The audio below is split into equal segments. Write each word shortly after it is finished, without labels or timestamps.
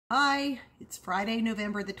Hi, it's Friday,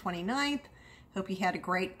 November the 29th. Hope you had a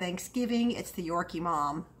great Thanksgiving. It's the Yorkie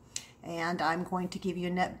Mom, and I'm going to give you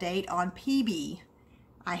an update on PB.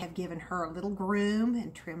 I have given her a little groom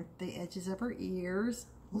and trimmed the edges of her ears.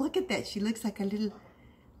 Look at that. She looks like a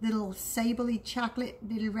little sable-y chocolate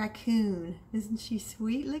little raccoon. Isn't she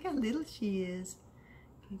sweet? Look how little she is.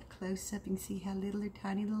 Get close up and see how little her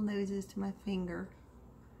tiny little nose is to my finger.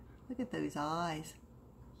 Look at those eyes.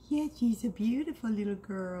 Yeah, she's a beautiful little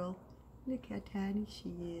girl. Look how tiny she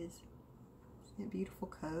is. Isn't that beautiful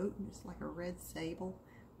coat? It's like a red sable.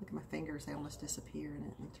 Look at my fingers, they almost disappear in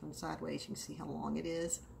it. And turn sideways, you can see how long it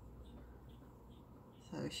is.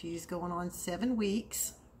 So she's going on 7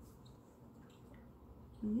 weeks.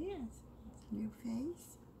 Yes, it's a new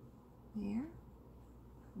face. There. You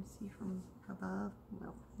can see from above.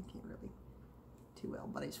 Well, you can't really too well,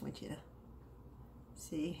 but I just want you to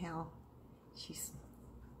see how she's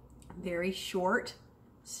very short,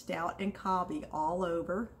 stout, and cobby all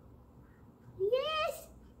over. Yes!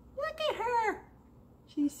 Look at her!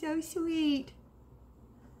 She's so sweet.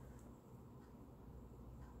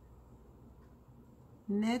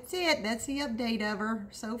 And that's it. That's the update of her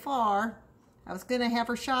so far. I was going to have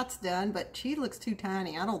her shots done, but she looks too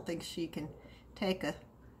tiny. I don't think she can take a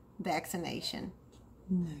vaccination.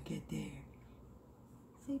 Look at there.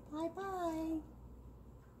 Say bye-bye.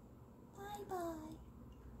 Bye-bye.